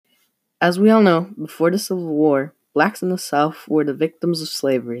As we all know, before the Civil War, blacks in the South were the victims of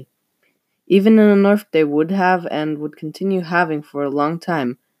slavery. Even in the North, they would have and would continue having for a long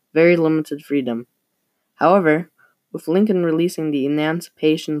time very limited freedom. However, with Lincoln releasing the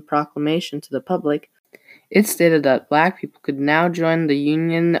Emancipation Proclamation to the public, it stated that black people could now join the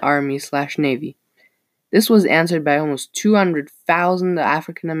Union Army/Navy. This was answered by almost 200,000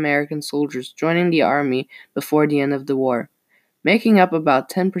 African American soldiers joining the Army before the end of the war, making up about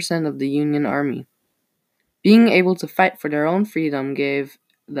 10% of the Union Army. Being able to fight for their own freedom gave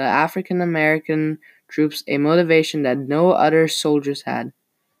the African American troops a motivation that no other soldiers had.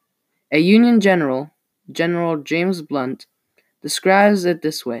 A Union general, General James Blunt, describes it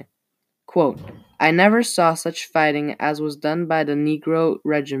this way, quote, "I never saw such fighting as was done by the Negro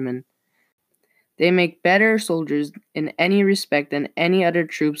regiment. They make better soldiers in any respect than any other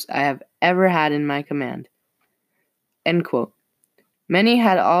troops I have ever had in my command." End quote. Many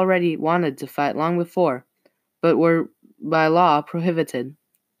had already wanted to fight long before, but were by law prohibited.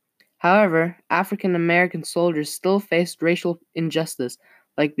 However, African American soldiers still faced racial injustice,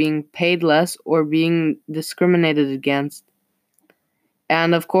 like being paid less or being discriminated against,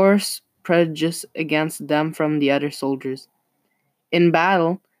 and of course, prejudice against them from the other soldiers. In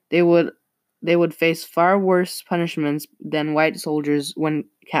battle, they would face far worse punishments than white soldiers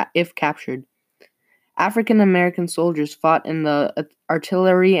if captured. African American soldiers fought in the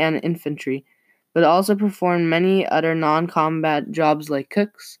artillery and infantry, but also performed many other non-combat jobs like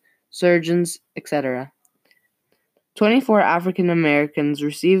cooks, surgeons, etc. 24 African Americans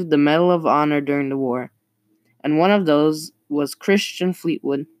received the Medal of Honor during the war, and one of those was Christian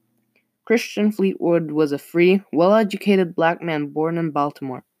Fleetwood. Christian Fleetwood was a free, well-educated black man born in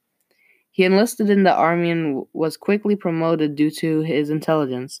Baltimore. He enlisted in the Army and was quickly promoted due to his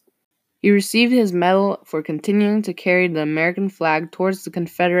intelligence. He received his medal for continuing to carry the American flag towards the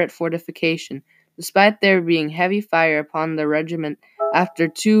Confederate fortification, despite there being heavy fire upon the regiment after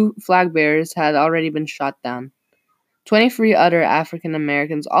 2 flag bearers had already been shot down. 23 other African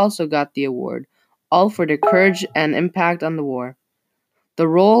Americans also got the award, all for their courage and impact on the war. The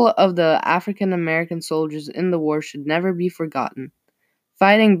role of the African American soldiers in the war should never be forgotten.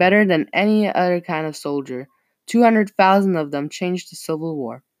 Fighting better than any other kind of soldier, 200,000 of them changed the Civil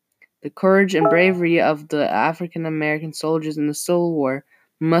War. The courage and bravery of the African American soldiers in the Civil War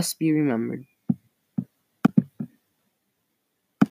must be remembered.